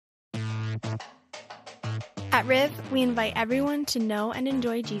At Riv, we invite everyone to know and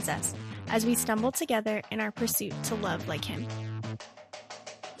enjoy Jesus as we stumble together in our pursuit to love like him.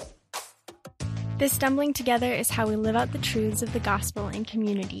 This stumbling together is how we live out the truths of the gospel in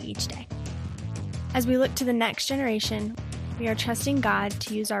community each day. As we look to the next generation, we are trusting God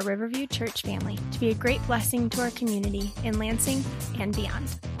to use our Riverview Church family to be a great blessing to our community in Lansing and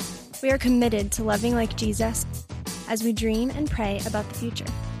beyond. We are committed to loving like Jesus as we dream and pray about the future.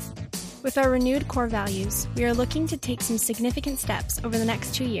 With our renewed core values, we are looking to take some significant steps over the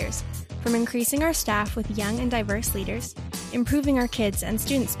next 2 years, from increasing our staff with young and diverse leaders, improving our kids and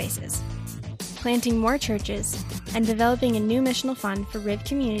student spaces, planting more churches, and developing a new missional fund for Riv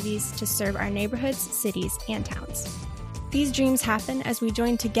communities to serve our neighborhoods, cities, and towns. These dreams happen as we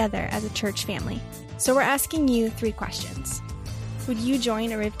join together as a church family. So we're asking you 3 questions. Would you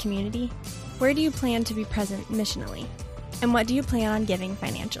join a Riv community? Where do you plan to be present missionally? And what do you plan on giving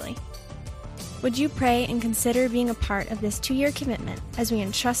financially? Would you pray and consider being a part of this 2-year commitment as we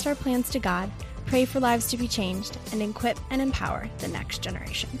entrust our plans to God, pray for lives to be changed, and equip and empower the next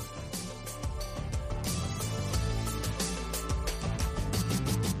generation?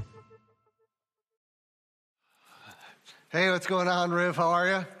 Hey, what's going on, Riv? How are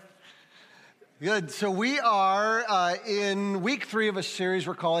you? Good. So we are in week 3 of a series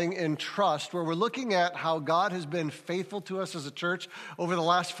we're calling Entrust, where we're looking at how God has been faithful to us as a church over the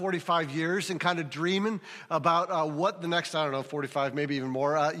last 45 years and kind of dreaming about what the next, 45, maybe even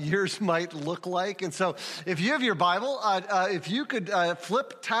more years might look like. And so if you have your Bible, if you could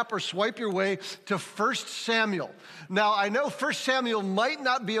flip, tap, or swipe your way to 1 Samuel. Now, I know 1 Samuel might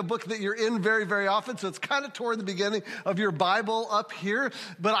not be a book that you're in very, very often, so it's kind of toward the beginning of your Bible up here,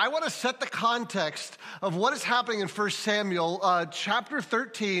 but I want to set the context of what is happening in 1 Samuel chapter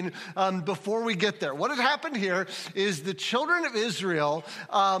 13 before we get there. What had happened here is the children of Israel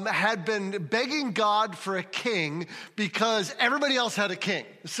had been begging God for a king because everybody else had a king.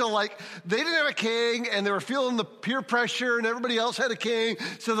 So they didn't have a king and they were feeling the peer pressure and everybody else had a king.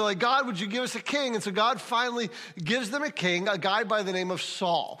 So they're like, God, would you give us a king? And so God finally gives them a king, a guy by the name of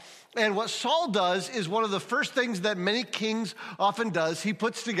Saul. And what Saul does is one of the first things that many kings often does. He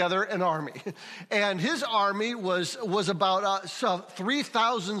puts together an army. And his army was about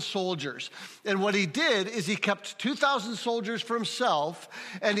 3,000 soldiers. And what he did is he kept 2,000 soldiers for himself,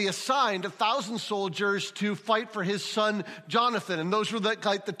 and he assigned 1,000 soldiers to fight for his son Jonathan. And those were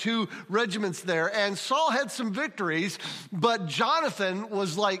the 2 regiments there. And Saul had some victories, but Jonathan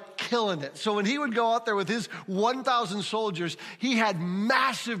was killing it. So when he would go out there with his 1,000 soldiers, he had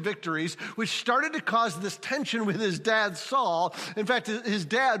massive victories, which started to cause this tension with his dad, Saul. In fact, his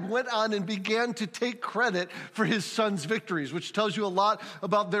dad went on and began to take credit for his son's victories, which tells you a lot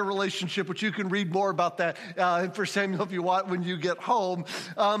about their relationship, which you can read more about that in 1 Samuel if you want when you get home.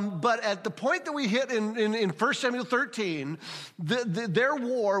 But at the point that we hit in 1 Samuel 13, their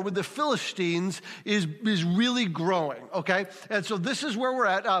war with the Philistines is really growing, okay? And so this is where we're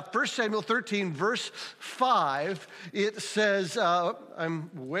at. 1 Samuel 13, verse 5, it says,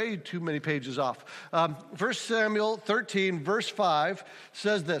 I'm way too many pages off. 1 Samuel 13, verse 5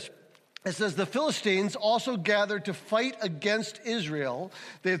 says this. It says, the Philistines also gathered to fight against Israel.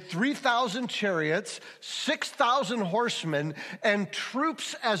 They had 3,000 chariots, 6,000 horsemen, and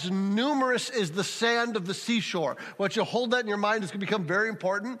troops as numerous as the sand of the seashore. I want you to hold that in your mind. It's going to become very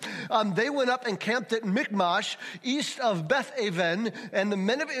important. They went up and camped at Michmash, east of Beth-aven, and the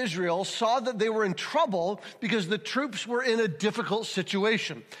men of Israel saw that they were in trouble because the troops were in a difficult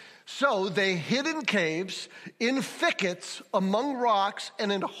situation. So they hid in caves, in thickets, among rocks,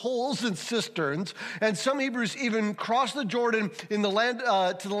 and in holes and cisterns. And some Hebrews even crossed the Jordan in the land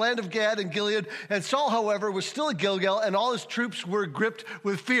to the land of Gad and Gilead. And Saul, however, was still at Gilgal, and all his troops were gripped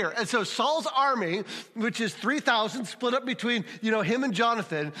with fear. And so Saul's army, which is 3,000, split up between him and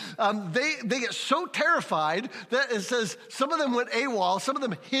Jonathan, they get so terrified that it says some of them went AWOL, some of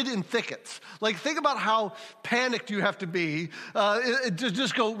them hid in thickets. Think about how panicked you have to be to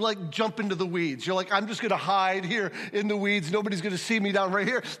just go jump into the weeds. You're like, I'm just going to hide here in the weeds. Nobody's going to see me down right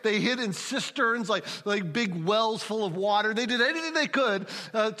here. They hid in cisterns, like big wells full of water. They did anything they could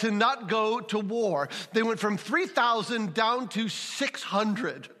to not go to war. They went from 3,000 down to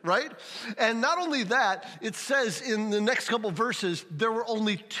 600, right? And not only that, it says in the next couple verses, there were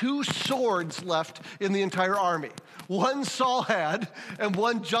only 2 swords left in the entire army. One Saul had and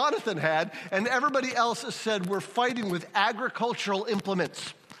one Jonathan had, and everybody else said we're fighting with agricultural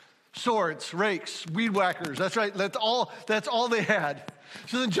implements. Swords, rakes, weed whackers. That's right. That's all they had.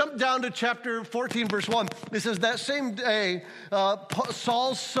 So then jump down to chapter 14, verse 1. It says, that same day,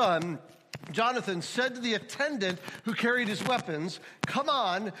 Saul's son Jonathan said to the attendant who carried his weapons, "Come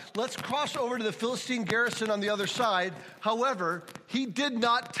on, let's cross over to the Philistine garrison on the other side." However, he did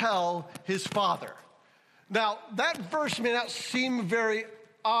not tell his father. Now, that verse may not seem very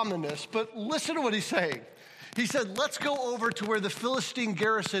ominous, but listen to what he's saying. He said, let's go over to where the Philistine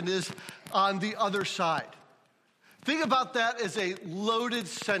garrison is on the other side. Think about that as a loaded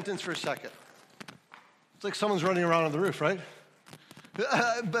sentence for a second. It's like someone's running around on the roof, right?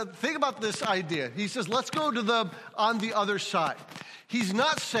 But think about this idea. He says, let's go to on the other side. He's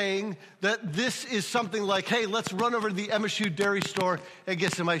not saying that this is something like, hey, let's run over to the MSU dairy store and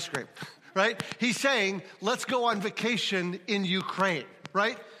get some ice cream, right? He's saying, let's go on vacation in Ukraine,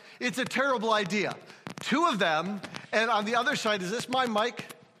 right? It's a terrible idea. Two of them, and on the other side, is this my mic?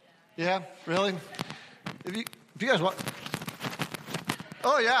 Yeah, really? If you guys want,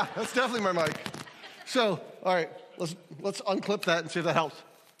 oh yeah, that's definitely my mic. So, all right, let's unclip that and see if that helps.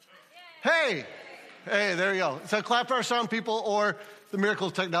 Hey, there you go. So clap for our sound people, or the miracle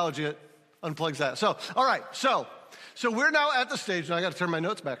of technology that unplugs that. So, all right, so we're now at the stage, and I got to turn my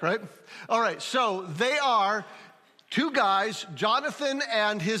notes back, right? All right, so they are two guys, Jonathan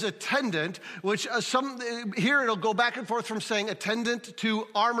and his attendant, which here it'll go back and forth from saying attendant to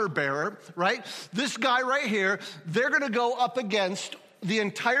armor bearer, right? This guy right here, they're going to go up against the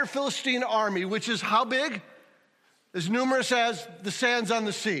entire Philistine army, which is how big? As numerous as the sands on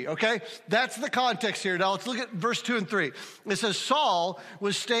the sea, okay? That's the context here. Now let's look at verse 2 and 3. It says, Saul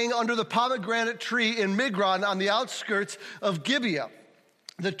was staying under the pomegranate tree in Migron on the outskirts of Gibeah.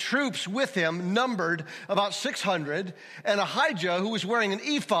 The troops with him numbered about 600, and Ahijah, who was wearing an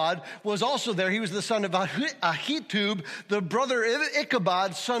ephod, was also there. He was the son of Ahitub, the brother of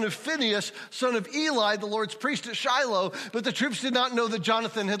Ichabod, son of Phinehas, son of Eli, the Lord's priest at Shiloh. But the troops did not know that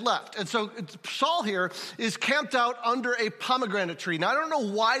Jonathan had left. And so Saul here is camped out under a pomegranate tree. Now, I don't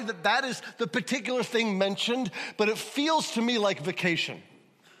know why that is the particular thing mentioned, but it feels to me like vacation,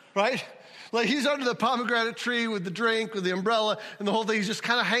 right? Like he's under the pomegranate tree with the drink, with the umbrella, and the whole thing. He's just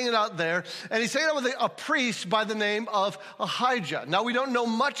kind of hanging out there. And he's hanging out with a priest by the name of Ahijah. Now, we don't know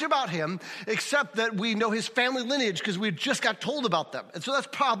much about him, except that we know his family lineage because we just got told about them. And so that's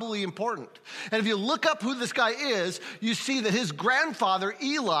probably important. And if you look up who this guy is, you see that his grandfather,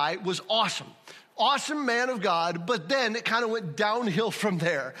 Eli, was awesome. Awesome man of God, but then it kind of went downhill from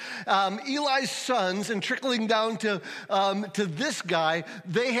there. Eli's sons, and trickling down to this guy,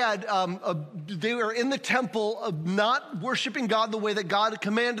 they were in the temple of not worshiping God the way that God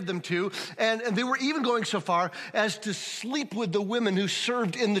commanded them to, and they were even going so far as to sleep with the women who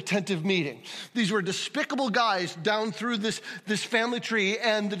served in the tent of meeting. These were despicable guys down through this family tree,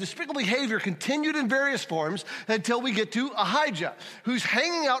 and the despicable behavior continued in various forms until we get to Ahijah, who's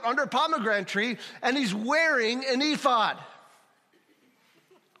hanging out under a pomegranate tree, and he's wearing an ephod.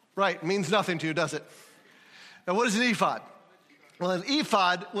 Right, means nothing to you, does it? Now, what is an ephod? Well, an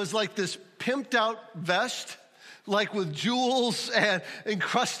ephod was like this pimped out vest, like with jewels and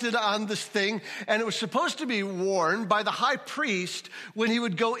encrusted on this thing. And it was supposed to be worn by the high priest when he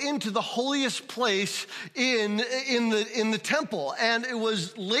would go into the holiest place in the temple. And it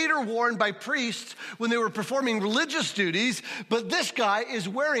was later worn by priests when they were performing religious duties. But this guy is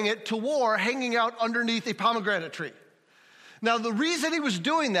wearing it to war, hanging out underneath a pomegranate tree. Now, the reason he was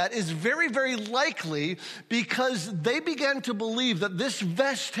doing that is very, very likely because they began to believe that this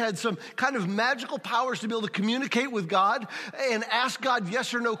vest had some kind of magical powers to be able to communicate with God and ask God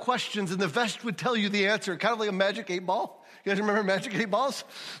yes or no questions, and the vest would tell you the answer, kind of like a magic 8-ball. You guys remember magic 8-balls?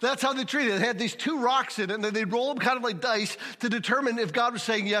 That's how they treated it. They had these two rocks in it, and then they'd roll them kind of like dice to determine if God was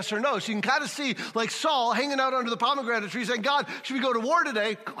saying yes or no. So you can kind of see, like Saul hanging out under the pomegranate tree saying, God, should we go to war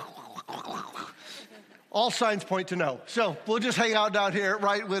today? All signs point to no. So we'll just hang out down here,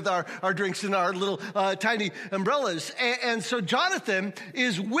 right, with our drinks and our little tiny umbrellas. And so Jonathan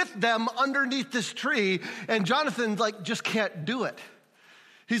is with them underneath this tree, and Jonathan, just can't do it.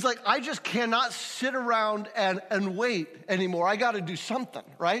 He's like, I just cannot sit around and wait anymore. I got to do something,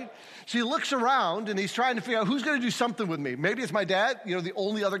 right? So he looks around, and he's trying to figure out who's going to do something with me. Maybe it's my dad, the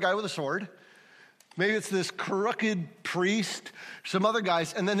only other guy with a sword. Maybe it's this crooked priest, some other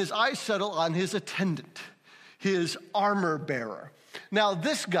guys, and then his eyes settle on his attendant, his armor bearer. Now,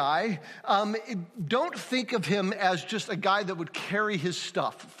 this guy, don't think of him as just a guy that would carry his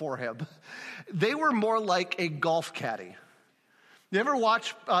stuff for him. They were more like a golf caddy. You ever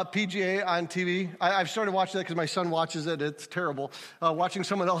watch PGA on TV? I've started watching that because my son watches it. It's terrible. Watching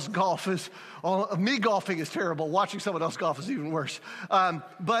someone else golf me golfing is terrible. Watching someone else golf is even worse.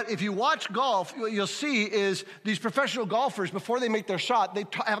 But if you watch golf, what you'll see is these professional golfers, before they make their shot, they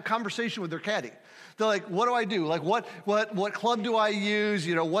have a conversation with their caddy. They're like, what do I do? Like, what club do I use?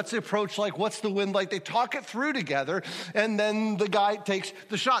 You know, what's the approach like? What's the wind like? They talk it through together, and then the guy takes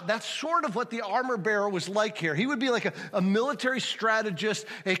the shot. That's sort of what the armor bearer was like here. He would be like a military strategist,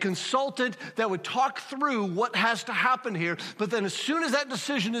 a consultant that would talk through what has to happen here. But then as soon as that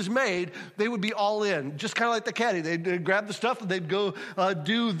decision is made, they would be all in, just kind of like the caddy. They'd grab the stuff and they'd go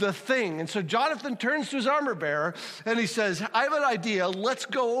do the thing. And so Jonathan turns to his armor bearer and he says, I have an idea. Let's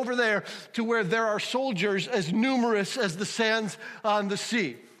go over there to where there are soldiers as numerous as the sands on the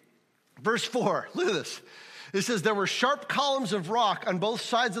sea. Verse 4, look at this. It says, there were sharp columns of rock on both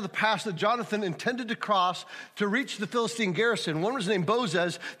sides of the pass that Jonathan intended to cross to reach the Philistine garrison. One was named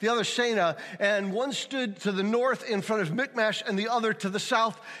Bozez, the other Sena, and one stood to the north in front of Michmash and the other to the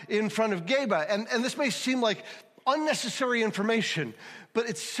south in front of Geba. And this may seem like unnecessary information, but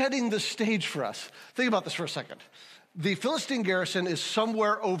it's setting the stage for us. Think about this for a second. The Philistine garrison is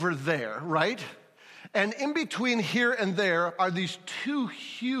somewhere over there, right? And in between here and there are these two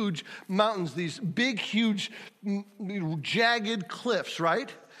huge mountains, these big, huge, jagged cliffs,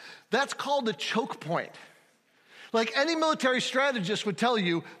 right? That's called a choke point. Like any military strategist would tell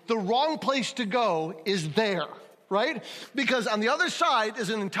you, the wrong place to go is there, right? Because on the other side is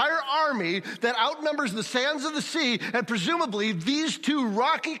an entire army that outnumbers the sands of the sea, and presumably these two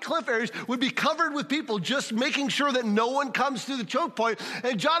rocky cliff areas would be covered with people just making sure that no one comes through the choke point.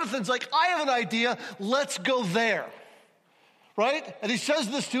 And Jonathan's like, I have an idea, let's go there. Right? And he says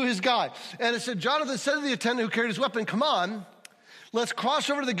this to his guy. And it said, Jonathan said to the attendant who carried his weapon, come on, let's cross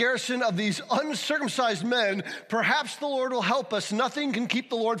over to the garrison of these uncircumcised men. Perhaps the Lord will help us. Nothing can keep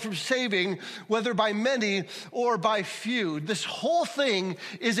the Lord from saving, whether by many or by few. This whole thing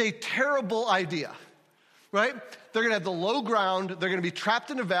is a terrible idea, right? They're going to have the low ground. They're going to be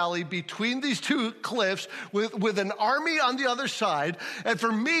trapped in a valley between these two cliffs with an army on the other side. And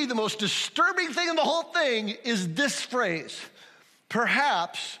for me, the most disturbing thing in the whole thing is this phrase,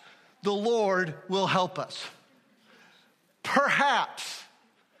 perhaps the Lord will help us. Perhaps.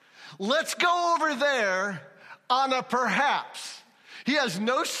 Let's go over there on a perhaps. He has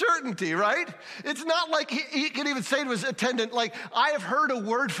no certainty, right? It's not like he can even say to his attendant, like, I have heard a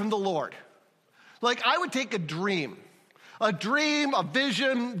word from the Lord. Like, I would take a dream, a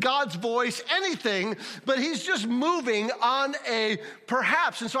vision, God's voice, anything, but he's just moving on a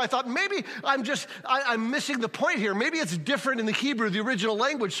perhaps. And so I thought, maybe I'm missing the point here. Maybe it's different in the Hebrew, the original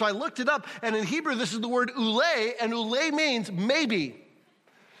language. So I looked it up, and in Hebrew, this is the word ule, and ule means maybe,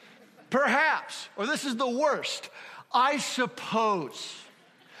 perhaps, or this is the worst, I suppose.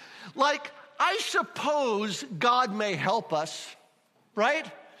 Like, I suppose God may help us, right?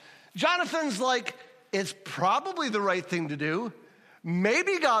 Jonathan's like, it's probably the right thing to do.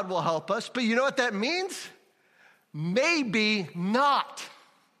 Maybe God will help us, but you know what that means? Maybe not,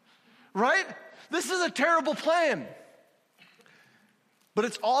 right? This is a terrible plan. But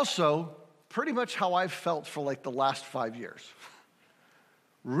it's also pretty much how I've felt for like the last 5 years.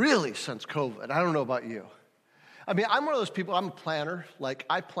 Really, since COVID. I don't know about you. I mean, I'm one of those people, I'm a planner. Like,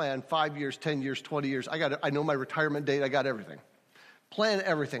 I plan 5 years, 10 years, 20 years. I know my retirement date. I got everything. Plan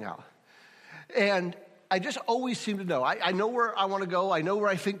everything out. And I just always seem to know. I know where I want to go. I know where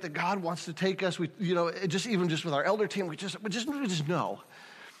I think that God wants to take us. Even just with our elder team, we just know.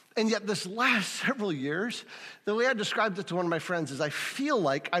 And yet this last several years, the way I described it to one of my friends is I feel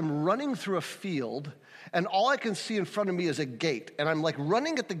like I'm running through a field and all I can see in front of me is a gate. And I'm like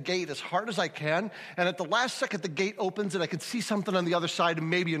running at the gate as hard as I can. And at the last second, the gate opens and I can see something on the other side and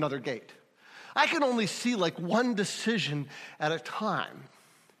maybe another gate. I can only see like one decision at a time.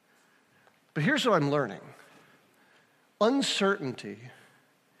 But here's what I'm learning. Uncertainty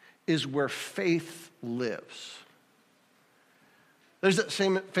is where faith lives. There's that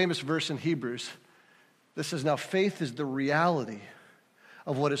same famous verse in Hebrews that says, now faith is the reality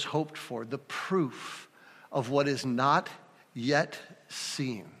of what is hoped for, the proof of what is not yet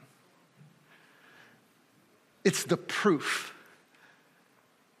seen. It's the proof,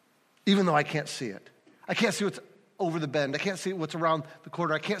 even though I can't see it. I can't see what's over the bend. I can't see what's around the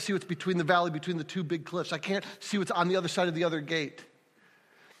corner. I can't see what's between the valley, between the two big cliffs. I can't see what's on the other side of the other gate.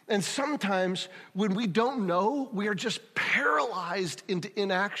 And sometimes when we don't know, we are just paralyzed into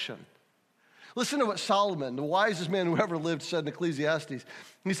inaction. Listen to what Solomon, the wisest man who ever lived, said in Ecclesiastes.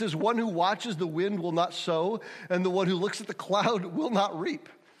 He says, one who watches the wind will not sow, and the one who looks at the cloud will not reap.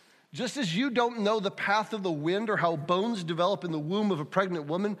 Just as you don't know the path of the wind or how bones develop in the womb of a pregnant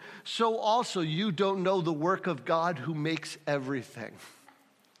woman, so also you don't know the work of God who makes everything.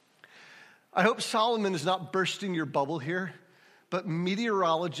 I hope Solomon is not bursting your bubble here, but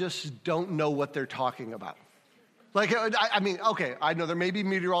meteorologists don't know what they're talking about. Like, okay, I know there may be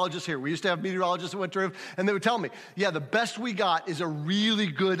meteorologists here. We used to have meteorologists that went to Riv, and they would tell me, yeah, the best we got is a really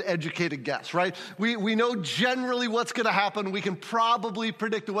good educated guess, right? We know generally what's going to happen. We can probably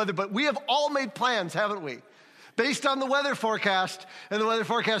predict the weather, but we have all made plans, haven't we? Based on the weather forecast, and the weather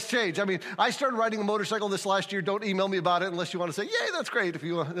forecast change. I mean, I started riding a motorcycle this last year. Don't email me about it unless you want to say, yay, that's great. If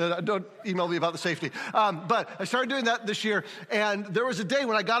you want, don't email me about the safety. But I started doing that this year, and there was a day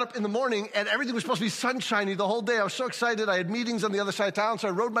when I got up in the morning, and everything was supposed to be sunshiny the whole day. I was so excited. I had meetings on the other side of town, so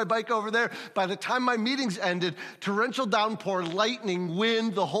I rode my bike over there. By the time my meetings ended, torrential downpour, lightning,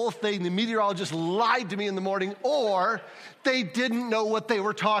 wind, the whole thing. The meteorologist lied to me in the morning, or they didn't know what they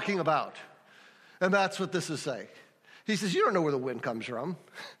were talking about. And that's what this is saying. He says, you don't know where the wind comes from.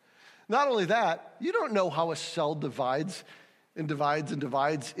 Not only that, you don't know how a cell divides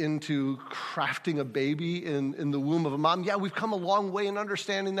into crafting a baby in the womb of a mom. Yeah, we've come a long way in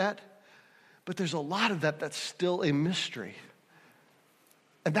understanding that. But there's a lot of that that's still a mystery.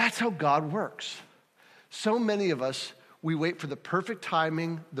 And that's how God works. So many of us, we wait for the perfect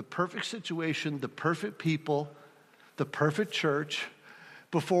timing, the perfect situation, the perfect people, the perfect church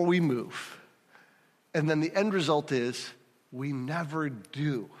before we move. And then the end result is we never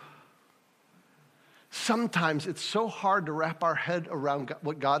do. Sometimes it's so hard to wrap our head around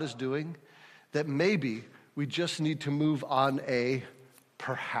what God is doing that maybe we just need to move on a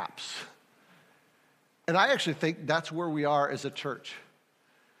perhaps. And I actually think that's where we are as a church.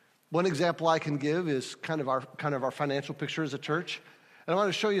 One example I can give is kind of our financial picture as a church. And I want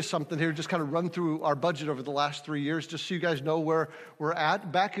to show you something here, just kind of run through our budget over the last 3 years, just so you guys know where we're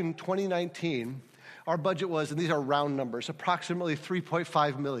at. Back in 2019, our budget was, and these are round numbers, approximately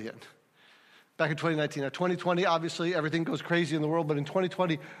 $3.5 million. Back in 2019. Now, 2020, obviously, everything goes crazy in the world, but in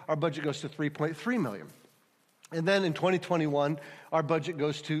 2020, our budget goes to $3.3 million. And then in 2021, our budget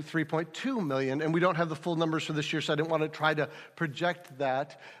goes to $3.2 million, and we don't have the full numbers for this year, so I didn't want to try to project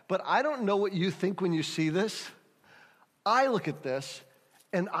that. But I don't know what you think when you see this. I look at this,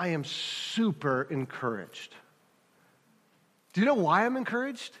 and I am super encouraged. Do you know why I'm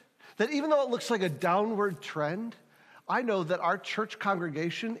encouraged? That even though it looks like a downward trend, I know that our church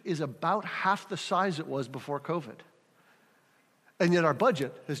congregation is about half the size it was before COVID. And yet our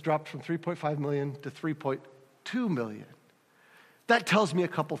budget has dropped from $3.5 million to $3.2 million. That tells me a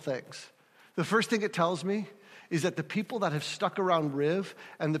couple things. The first thing it tells me is that the people that have stuck around Riv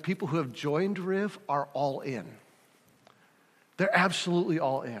and the people who have joined Riv are all in. They're absolutely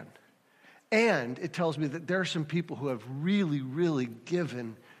all in. And it tells me that there are some people who have really, really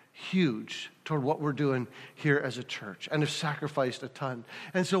given huge toward what we're doing here as a church and have sacrificed a ton.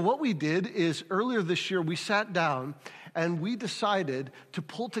 And so what we did is earlier this year, we sat down and we decided to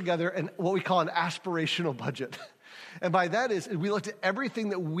pull together what we call an aspirational budget. And by that is, we looked at everything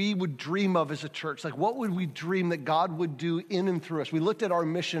that we would dream of as a church. Like, what would we dream that God would do in and through us? We looked at our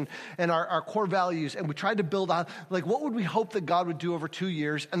mission and our core values, and we tried to build out, like, what would we hope that God would do over 2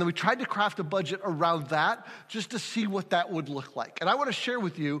 years? And then we tried to craft a budget around that just to see what that would look like. And I want to share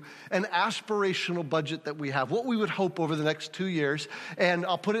with you an aspirational budget that we have, what we would hope over the next 2 years. And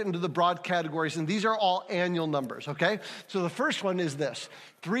I'll put it into the broad categories, and these are all annual numbers, okay? So the first one is this.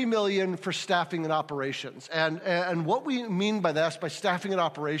 $3 million for staffing and operations. And what we mean by this, by staffing and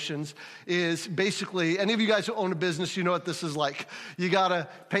operations, is basically, any of you guys who own a business, you know what this is like. You got to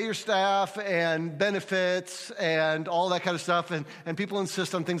pay your staff and benefits and all that kind of stuff. And people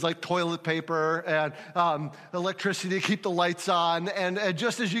insist on things like toilet paper and electricity to keep the lights on. And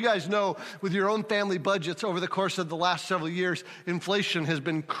just as you guys know, with your own family budgets over the course of the last several years, inflation has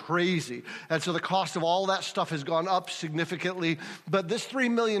been crazy. And so the cost of all that stuff has gone up significantly. But this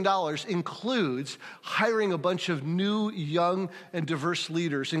 $3 million includes hiring a bunch of new, young, and diverse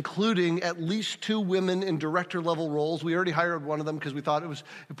leaders, including at least 2 women in director-level roles. We already hired one of them because we thought it was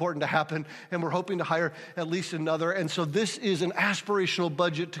important to happen, and we're hoping to hire at least another. And so this is an aspirational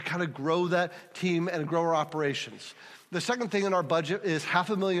budget to kind of grow that team and grow our operations. The second thing in our budget is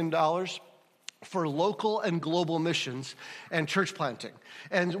 $500,000 for local and global missions and church planting.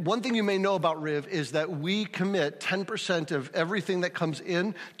 And one thing you may know about Riv is that we commit 10% of everything that comes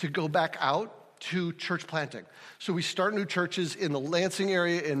in to go back out to church planting. So we start new churches in the Lansing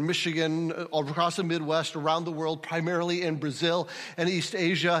area, in Michigan, all across the Midwest, around the world, primarily in Brazil and East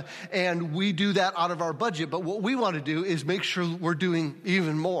Asia, and we do that out of our budget. But what we want to do is make sure we're doing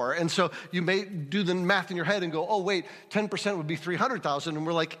even more. And so you may do the math in your head and go, oh, wait, 10% would be 300,000. And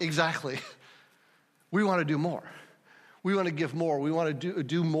we're like, exactly. We want to do more. We want to give more. We want to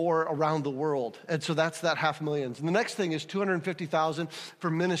do more around the world. And so that's that $500,000. And the next thing is $250,000 for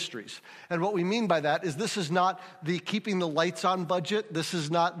ministries. And what we mean by that is this is not the keeping the lights on budget. This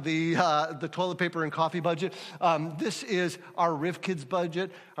is not the toilet paper and coffee budget. This is our Riv Kids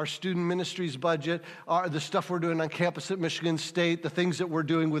budget, our student ministries budget, the stuff we're doing on campus at Michigan State, the things that we're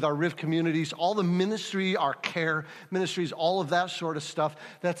doing with our Riv communities, all the ministry, our care ministries, all of that sort of stuff.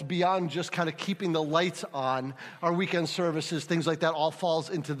 That's beyond just kind of keeping the lights on. Our weekend services, things like that, all falls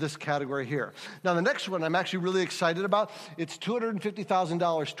into this category here. Now, the next one I'm actually really excited about. It's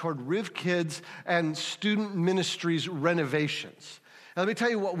 $250,000 toward Riv Kids and student ministries renovations. Now, let me tell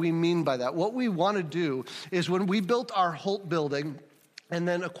you what we mean by that. What we want to do is when we built our Holt building and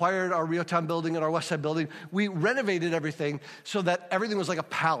then acquired our Reotown building and our Westside building, we renovated everything so that everything was like a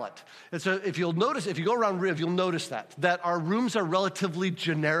palette. And so if you'll notice, if you go around Riv, you'll notice that our rooms are relatively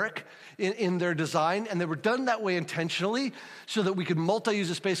generic in their design, and they were done that way intentionally so that we could multi-use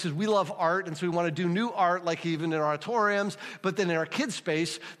the spaces. We love art, and so we want to do new art, like even in our auditoriums, but then in our kids'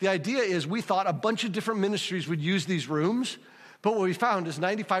 space, the idea is we thought a bunch of different ministries would use these rooms, but what we found is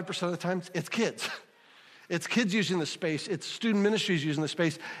 95% of the time, it's kids. It's kids using the space, it's student ministries using the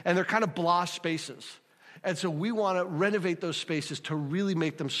space, and they're kind of blah spaces. And so we want to renovate those spaces to really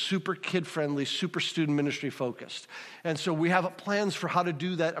make them super kid-friendly, super student ministry focused. And so we have plans for how to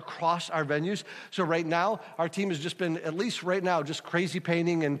do that across our venues. So right now, our team has just been, at least right now, just crazy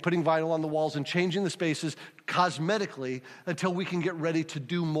painting and putting vinyl on the walls and changing the spaces cosmetically until we can get ready to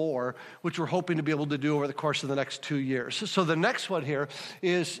do more, which we're hoping to be able to do over the course of the next 2 years. So the next one here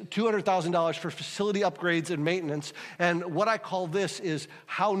is $200,000 for facility upgrades and maintenance. And what I call this is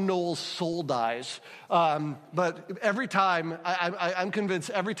how Noel's soul dies. But every time, I'm convinced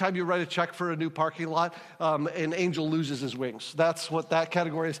every time you write a check for a new parking lot, an angel loses his wings. That's what that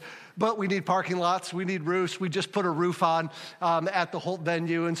category is. But we need parking lots, we need roofs. We just put a roof on at the Holt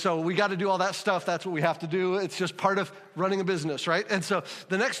venue. And so we got to do all that stuff. That's what we have to do. It's just part of running a business, right? And so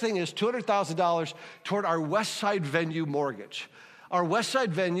the next thing is $200,000 toward our West Side venue mortgage. Our West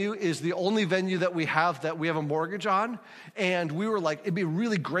Side venue is the only venue that we have a mortgage on. And we were like, it'd be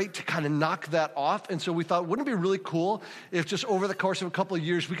really great to kind of knock that off. And so we thought, wouldn't it be really cool if just over the course of a couple of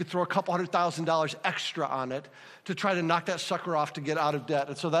years, we could throw a couple $100,000 extra on it to try to knock that sucker off to get out of debt.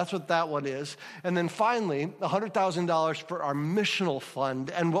 And so that's what that one is. And then finally, $100,000 for our missional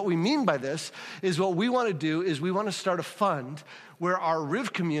fund. And what we mean by this is what we want to do is we want to start a fund where our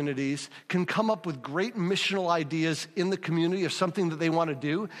Riv communities can come up with great missional ideas in the community of something that they want to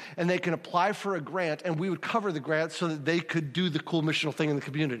do, and they can apply for a grant, and we would cover the grant so that they could do the cool missional thing in the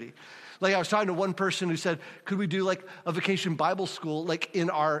community. Like I was talking to one person who said, could we do like a vacation Bible school like in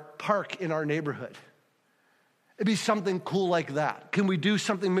our park in our neighborhood? It'd be something cool like that. Can we do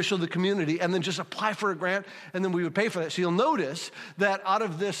something missional to the community and then just apply for a grant and then we would pay for that? So you'll notice that out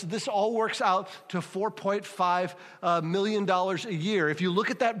of this all works out to $4.5 million a year. If you look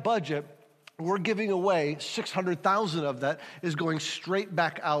at that budget, we're giving away $600,000 of that is going straight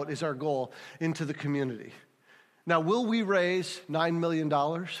back out is our goal into the community. Now, will we raise $9 million?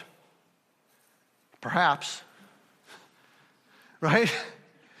 Perhaps, right?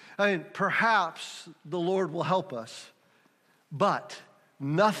 I mean, perhaps the Lord will help us, but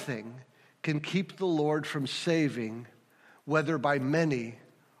nothing can keep the Lord from saving, whether by many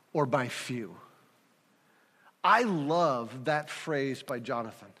or by few. I love that phrase by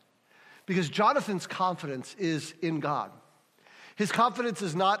Jonathan, because Jonathan's confidence is in God. His confidence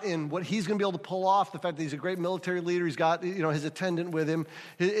is not in what he's going to be able to pull off, the fact that he's a great military leader, he's got his attendant with him.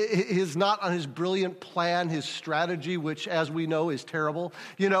 He's not on his brilliant plan, his strategy, which, as we know, is terrible.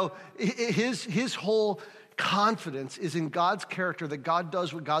 His whole confidence is in God's character, that God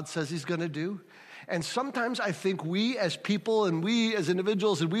does what God says he's going to do. And sometimes I think we as people and we as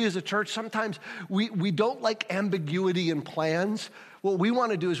individuals and we as a church, sometimes we don't like ambiguity in plans. What we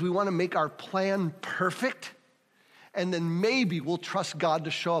want to do is we want to make our plan perfect, and then maybe we'll trust God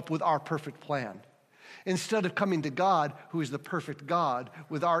to show up with our perfect plan, instead of coming to God, who is the perfect God,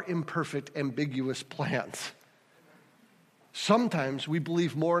 with our imperfect, ambiguous plans. Sometimes we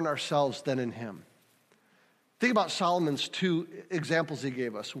believe more in ourselves than in him. Think about Solomon's 2 examples he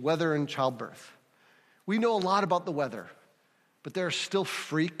gave us, weather and childbirth. We know a lot about the weather, but there are still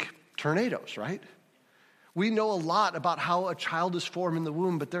freak tornadoes, right? We know a lot about how a child is formed in the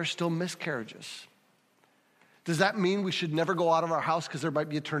womb, but there are still miscarriages. Does that mean we should never go out of our house because there might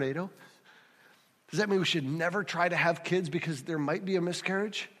be a tornado? Does that mean we should never try to have kids because there might be a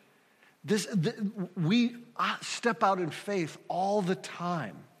miscarriage? We step out in faith all the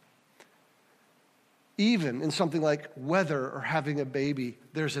time. Even in something like weather or having a baby,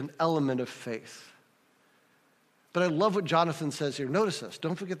 there's an element of faith. But I love what Jonathan says here. Notice this.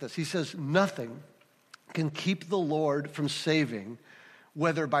 Don't forget this. He says, nothing can keep the Lord from saving,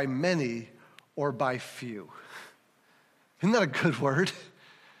 whether by many or by few. Isn't that a good word?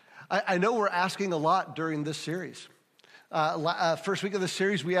 I know we're asking a lot during this series. First week of this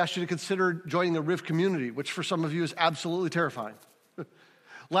series, we asked you to consider joining a Riv community, which for some of you is absolutely terrifying.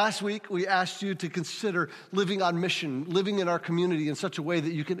 Last week, we asked you to consider living on mission, living in our community in such a way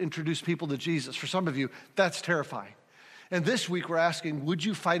that you can introduce people to Jesus. For some of you, that's terrifying. And this week, we're asking, would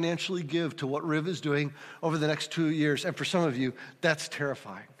you financially give to what Riv is doing over the next 2 years? And for some of you, that's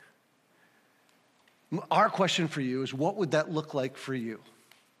terrifying. Our question for you is, what would that look like for you?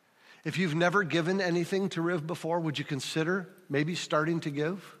 If you've never given anything to Riv before, would you consider maybe starting to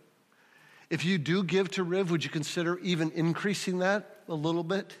give? If you do give to Riv, would you consider even increasing that a little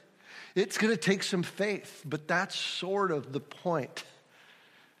bit? It's going to take some faith, but that's sort of the point.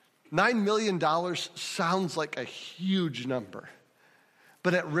 $9 million sounds like a huge number.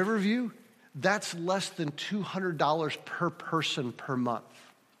 But at Riverview, that's less than $200 per person per month.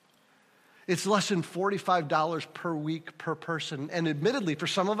 It's less than $45 per week per person. And admittedly, for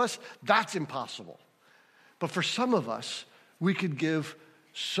some of us, that's impossible. But for some of us, we could give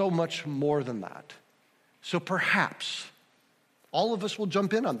so much more than that. So perhaps all of us will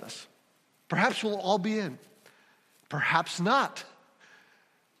jump in on this. Perhaps we'll all be in. Perhaps not.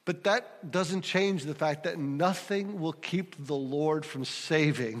 But that doesn't change the fact that nothing will keep the Lord from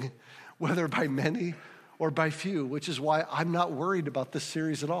saving, whether by many or by few, which is why I'm not worried about this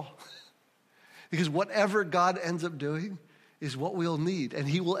series at all. Because whatever God ends up doing is what we'll need, and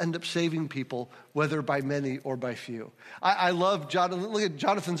he will end up saving people, whether by many or by few. I love Jonathan. Look at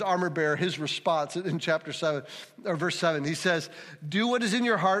Jonathan's armor bearer, his response in chapter 7, or verse 7. He says, do what is in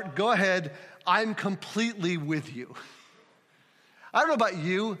your heart, go ahead, I'm completely with you. I don't know about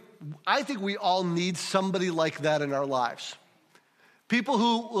you, I think we all need somebody like that in our lives. People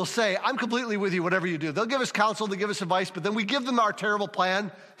who will say, I'm completely with you, whatever you do. They'll give us counsel, they'll give us advice, but then we give them our terrible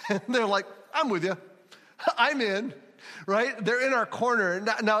plan, and they're like, I'm with you, I'm in. Right? They're in our corner.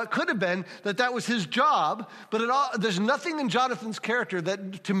 Now, it could have been that was his job, but there's nothing in Jonathan's character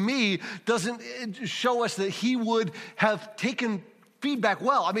that, to me, doesn't show us that he would have taken feedback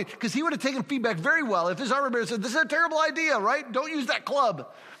well. I mean, because he would have taken feedback very well. If his armor bearer said, this is a terrible idea, right? Don't use that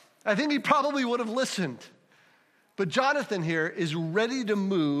club. I think he probably would have listened. But Jonathan here is ready to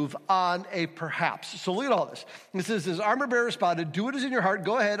move on a perhaps. So look at all this. It says, his armor bearer responded, do what is in your heart.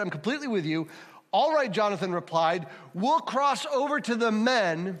 Go ahead. I'm completely with you. All right, Jonathan replied, we'll cross over to the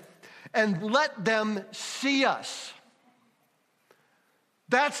men and let them see us.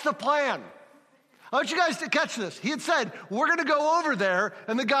 That's the plan. I want you guys to catch this. He had said, we're going to go over there,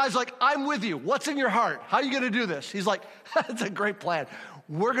 and the guy's like, I'm with you. What's in your heart? How are you going to do this? He's like, that's a great plan.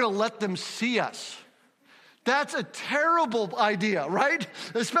 We're going to let them see us. That's a terrible idea, right?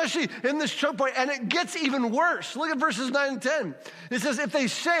 Especially in this choke point. And it gets even worse. Look at verses 9 and 10. It says, if they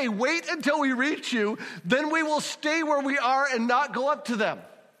say, wait until we reach you, then we will stay where we are and not go up to them.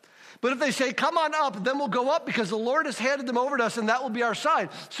 But if they say, come on up, then we'll go up because the Lord has handed them over to us and that will be our sign.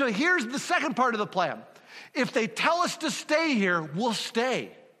 So here's the second part of the plan. If they tell us to stay here, we'll stay.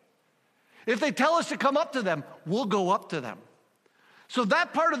 If they tell us to come up to them, we'll go up to them. So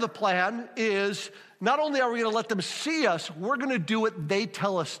that part of the plan is not only are we going to let them see us, we're going to do what they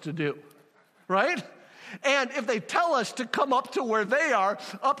tell us to do, right? And if they tell us to come up to where they are,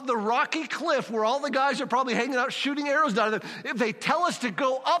 up the rocky cliff where all the guys are probably hanging out shooting arrows down at them, if they tell us to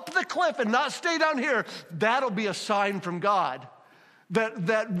go up the cliff and not stay down here, that'll be a sign from God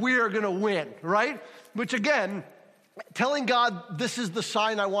that we are going to win, right? Which again, telling God this is the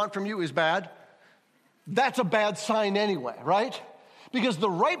sign I want from you is bad. That's a bad sign anyway, right? Because the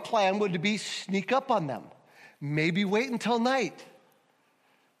right plan would be sneak up on them. Maybe wait until night.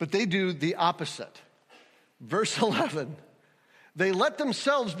 But they do the opposite. Verse 11, they let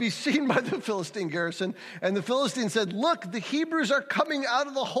themselves be seen by the Philistine garrison, and the Philistines said, look, the Hebrews are coming out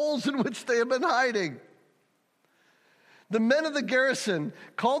of the holes in which they have been hiding. The men of the garrison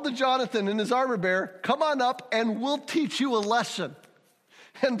called to Jonathan and his armor bearer, come on up and we'll teach you a lesson.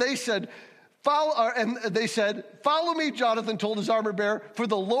 And they said, follow me, Jonathan told his armor bearer, for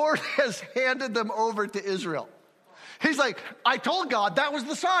the Lord has handed them over to Israel. He's like, I told God that was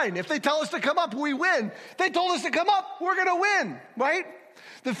the sign. If they tell us to come up, we win. They told us to come up, we're going to win, right?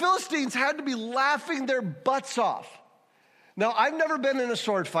 The Philistines had to be laughing their butts off. Now, I've never been in a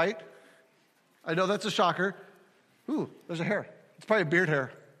sword fight. I know that's a shocker. Ooh, there's a hair. It's probably a beard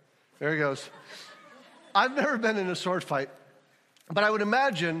hair. There he goes. I've never been in a sword fight. But I would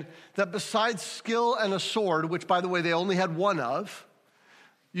imagine that besides skill and a sword, which, by the way, they only had one of,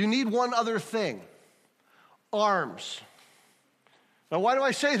 you need one other thing. Arms. Now, why do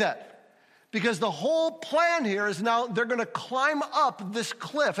I say that? Because the whole plan here is now they're going to climb up this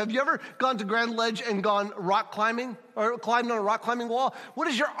cliff. Have you ever gone to Grand Ledge and gone rock climbing or climbed on a rock climbing wall? What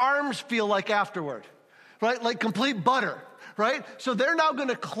does your arms feel like afterward? Right? Like complete butter, right? So they're now going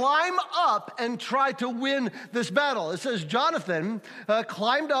to climb up and try to win this battle. It says Jonathan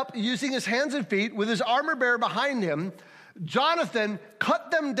climbed up using his hands and feet with his armor bearer behind him. Jonathan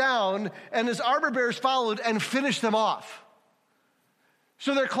cut them down and his armor bearers followed and finished them off.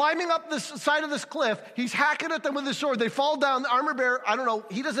 So they're climbing up this side of this cliff. He's hacking at them with his sword. They fall down. The armor bearer, I don't know,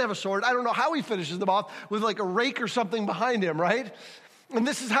 he doesn't have a sword. I don't know how he finishes them off with like a rake or something behind him, right? And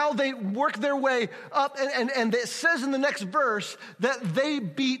this is how they work their way up. And it says in the next verse that they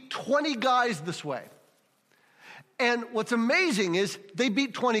beat 20 guys this way. And what's amazing is they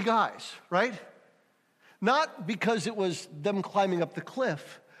beat 20 guys, right? Not because it was them climbing up the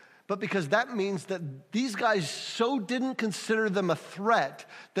cliff, but because that means that these guys so didn't consider them a threat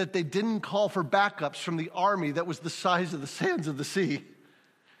that they didn't call for backups from the army that was the size of the sands of the sea.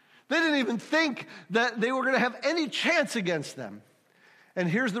 They didn't even think that they were going to have any chance against them. And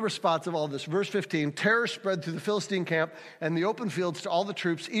here's the response of all this. Verse 15, terror spread through the Philistine camp and the open fields to all the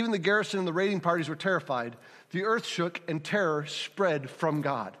troops. Even the garrison and the raiding parties were terrified. The earth shook and terror spread from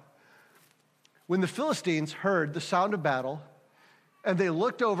God. When the Philistines heard the sound of battle, and they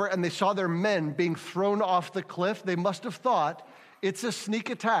looked over and they saw their men being thrown off the cliff, they must have thought it's a sneak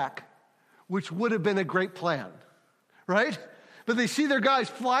attack, which would have been a great plan, right? But they see their guys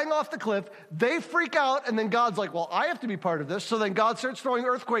flying off the cliff, they freak out, and then God's like, well, I have to be part of this. So then God starts throwing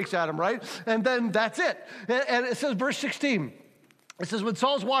earthquakes at them, right? And then that's it. And it says, verse 16, it says, when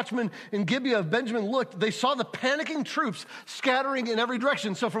Saul's watchmen in Gibeah of Benjamin looked, they saw the panicking troops scattering in every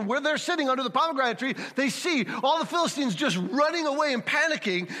direction. So from where they're sitting under the pomegranate tree, they see all the Philistines just running away and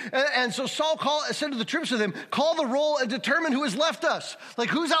panicking. And so Saul said to the troops with him, call the roll and determine who has left us. Like,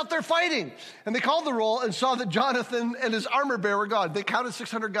 who's out there fighting? And they called the roll and saw that Jonathan and his armor bearer were gone. They counted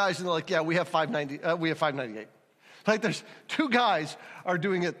 600 guys, and they're like, yeah, we have 598. Like, there's 2 guys are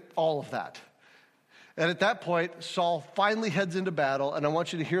doing it, all of that. And at that point, Saul finally heads into battle, and I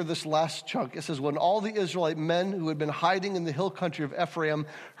want you to hear this last chunk. It says, when all the Israelite men who had been hiding in the hill country of Ephraim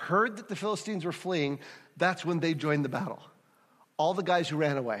heard that the Philistines were fleeing, that's when they joined the battle. All the guys who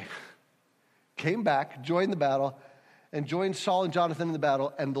ran away came back, joined the battle, and joined Saul and Jonathan in the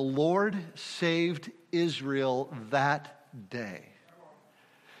battle, and the Lord saved Israel that day.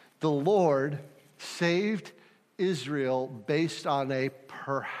 The Lord saved Israel based on a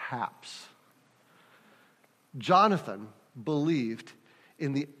perhaps. Jonathan believed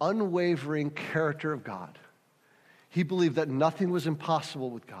in the unwavering character of God. He believed that nothing was impossible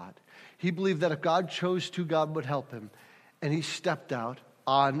with God. He believed that if God chose to, God would help him. And he stepped out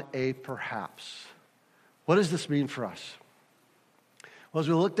on a perhaps. What does this mean for us? Well, as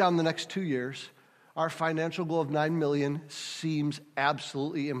we look down the next 2 years, our financial goal of $9 million seems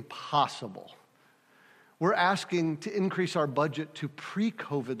absolutely impossible. We're asking to increase our budget to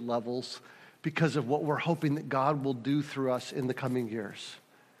pre-COVID levels because of what we're hoping that God will do through us in the coming years.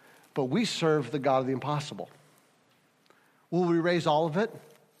 But we serve the God of the impossible. Will we raise all of it?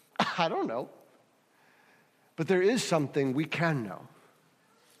 I don't know. But there is something we can know.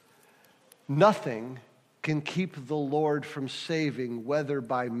 Nothing can keep the Lord from saving, whether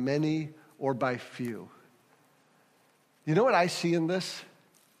by many or by few. You know what I see in this?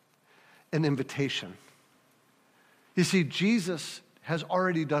 An invitation. You see, Jesus has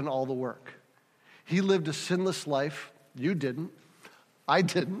already done all the work. He lived a sinless life. You didn't. I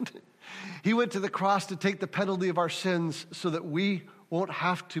didn't. He went to the cross to take the penalty of our sins so that we won't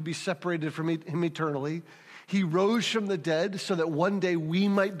have to be separated from him eternally. He rose from the dead so that one day we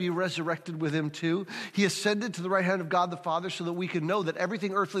might be resurrected with him too. He ascended to the right hand of God the Father so that we can know that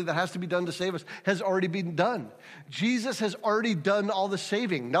everything earthly that has to be done to save us has already been done. Jesus has already done all the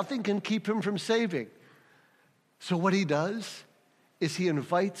saving. Nothing can keep him from saving. So what he does is he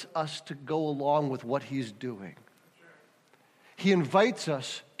invites us to go along with what he's doing. He invites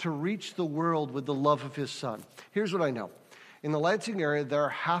us to reach the world with the love of his son. Here's what I know. In the Lansing area, there are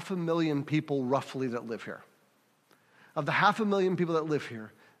 500,000 people roughly that live here. Of the 500,000 people that live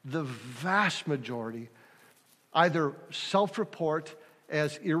here, the vast majority either self-report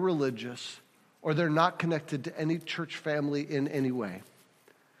as irreligious or they're not connected to any church family in any way.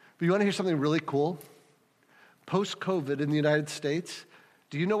 But you want to hear something really cool? Post-COVID in the United States,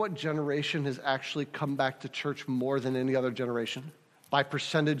 do you know what generation has actually come back to church more than any other generation by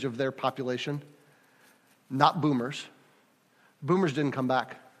percentage of their population? Not boomers. Boomers didn't come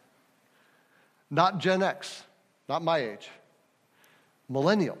back. Not Gen X, not my age.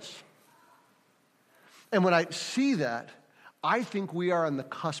 Millennials. And when I see that, I think we are on the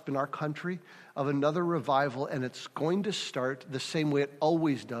cusp in our country of another revival, and it's going to start the same way it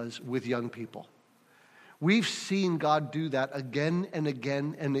always does with young people. We've seen God do that again and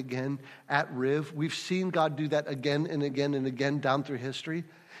again and again at Riv. We've seen God do that again and again and again down through history.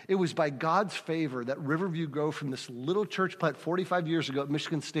 It was by God's favor that Riverview grew from this little church plant 45 years ago at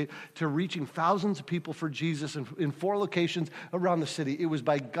Michigan State to reaching thousands of people for Jesus in 4 locations around the city. It was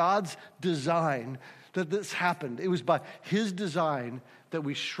by God's design that this happened. It was by His design that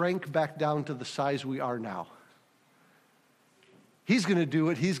we shrank back down to the size we are now. He's going to do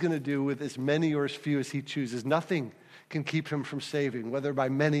what He's going to do with as many or as few as He chooses. Nothing can keep Him from saving, whether by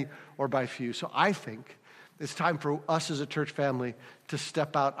many or by few. So I think it's time for us as a church family to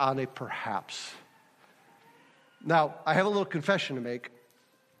step out on a perhaps. Now, I have a little confession to make.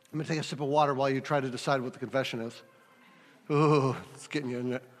 I'm going to take a sip of water while you try to decide what the confession is. Oh, it's getting you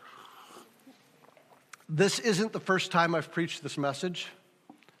in it. This isn't the first time I've preached this message.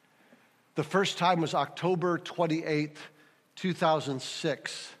 The first time was October 28th,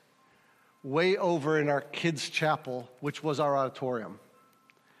 2006, way over in our kids' chapel, which was our auditorium.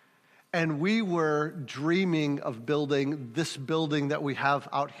 And we were dreaming of building this building that we have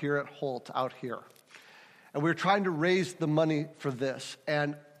out here at Holt, out here. And we were trying to raise the money for this,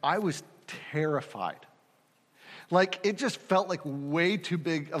 and I was terrified. Like, it just felt like way too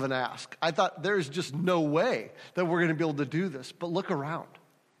big of an ask. I thought there's just no way that we're going to be able to do this. But look around.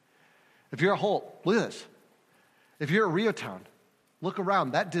 If you're at Holt, look at this. If you're at Reotown, look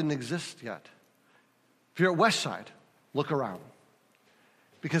around. That didn't exist yet. If you're at Westside, look around.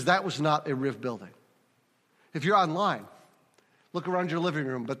 Because that was not a Riv building. If you're online, look around your living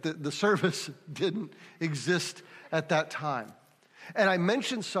room. But the service didn't exist at that time. And I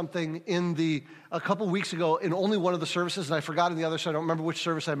mentioned something a couple weeks ago in only one of the services, and I forgot in the other, so I don't remember which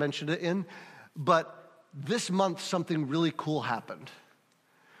service I mentioned it in. But this month, something really cool happened.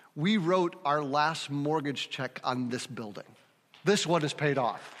 We wrote our last mortgage check on this building. This one is paid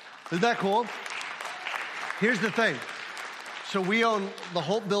off. Isn't that cool? Here's the thing. So we own the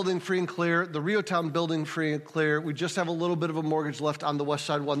Holt building free and clear, the Reotown building free and clear. We just have a little bit of a mortgage left on the West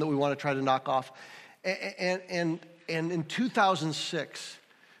Side one that we want to try to knock off. And in 2006,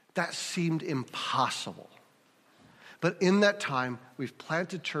 that seemed impossible. But in that time, we've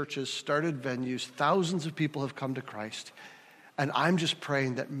planted churches, started venues, thousands of people have come to Christ. And I'm just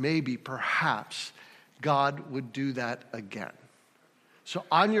praying that maybe, perhaps, God would do that again. So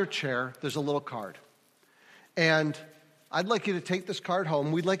on your chair, there's a little card. And I'd like you to take this card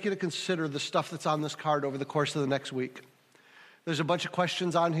home. We'd like you to consider the stuff that's on this card over the course of the next week. There's a bunch of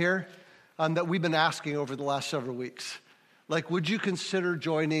questions on here that we've been asking over the last several weeks. Like, would you consider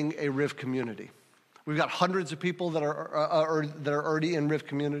joining a Riv community? We've got hundreds of people that are already in Riv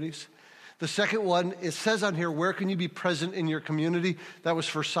communities. The second one, it says on here, where can you be present in your community? That was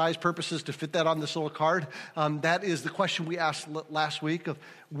for size purposes to fit that on this little card. That is the question we asked last week of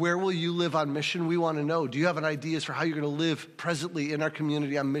where will you live on mission? We want to know, do you have an ideas for how you're going to live presently in our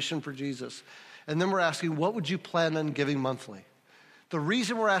community on mission for Jesus? And then we're asking, what would you plan on giving monthly? The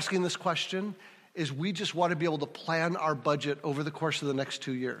reason we're asking this question is we just want to be able to plan our budget over the course of the next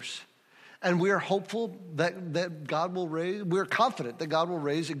 2 years. And we are hopeful that God will raise, we're confident that God will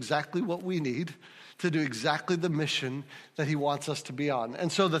raise exactly what we need to do exactly the mission that He wants us to be on.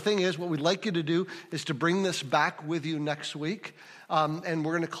 And so the thing is, what we'd like you to do is to bring this back with you next week. And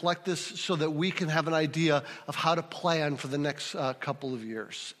we're going to collect this so that we can have an idea of how to plan for the next couple of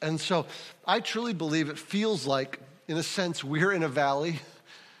years. And so I truly believe it feels like, in a sense, we're in a valley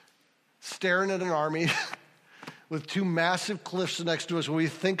staring at an army with 2 massive cliffs next to us when we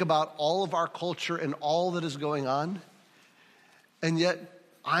think about all of our culture and all that is going on. And yet,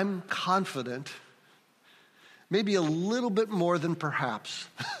 I'm confident, maybe a little bit more than perhaps,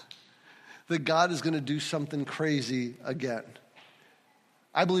 that God is going to do something crazy again.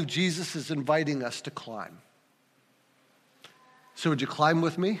 I believe Jesus is inviting us to climb. So would you climb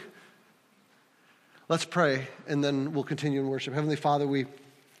with me? Let's pray, and then we'll continue in worship. Heavenly Father, we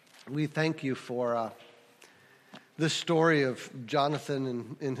thank you for this story of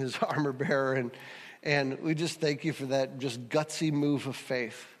Jonathan and his armor bearer, and we just thank you for that just gutsy move of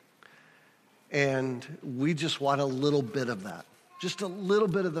faith. And we just want a little bit of that, just a little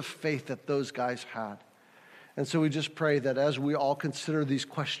bit of the faith that those guys had. And so we just pray that as we all consider these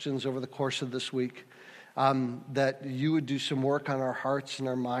questions over the course of this week, that you would do some work on our hearts and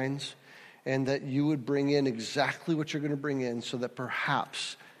our minds, and that you would bring in exactly what you're going to bring in so that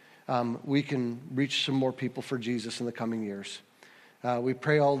perhaps we can reach some more people for Jesus in the coming years. We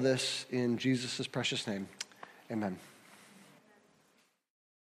pray all this in Jesus' precious name. Amen.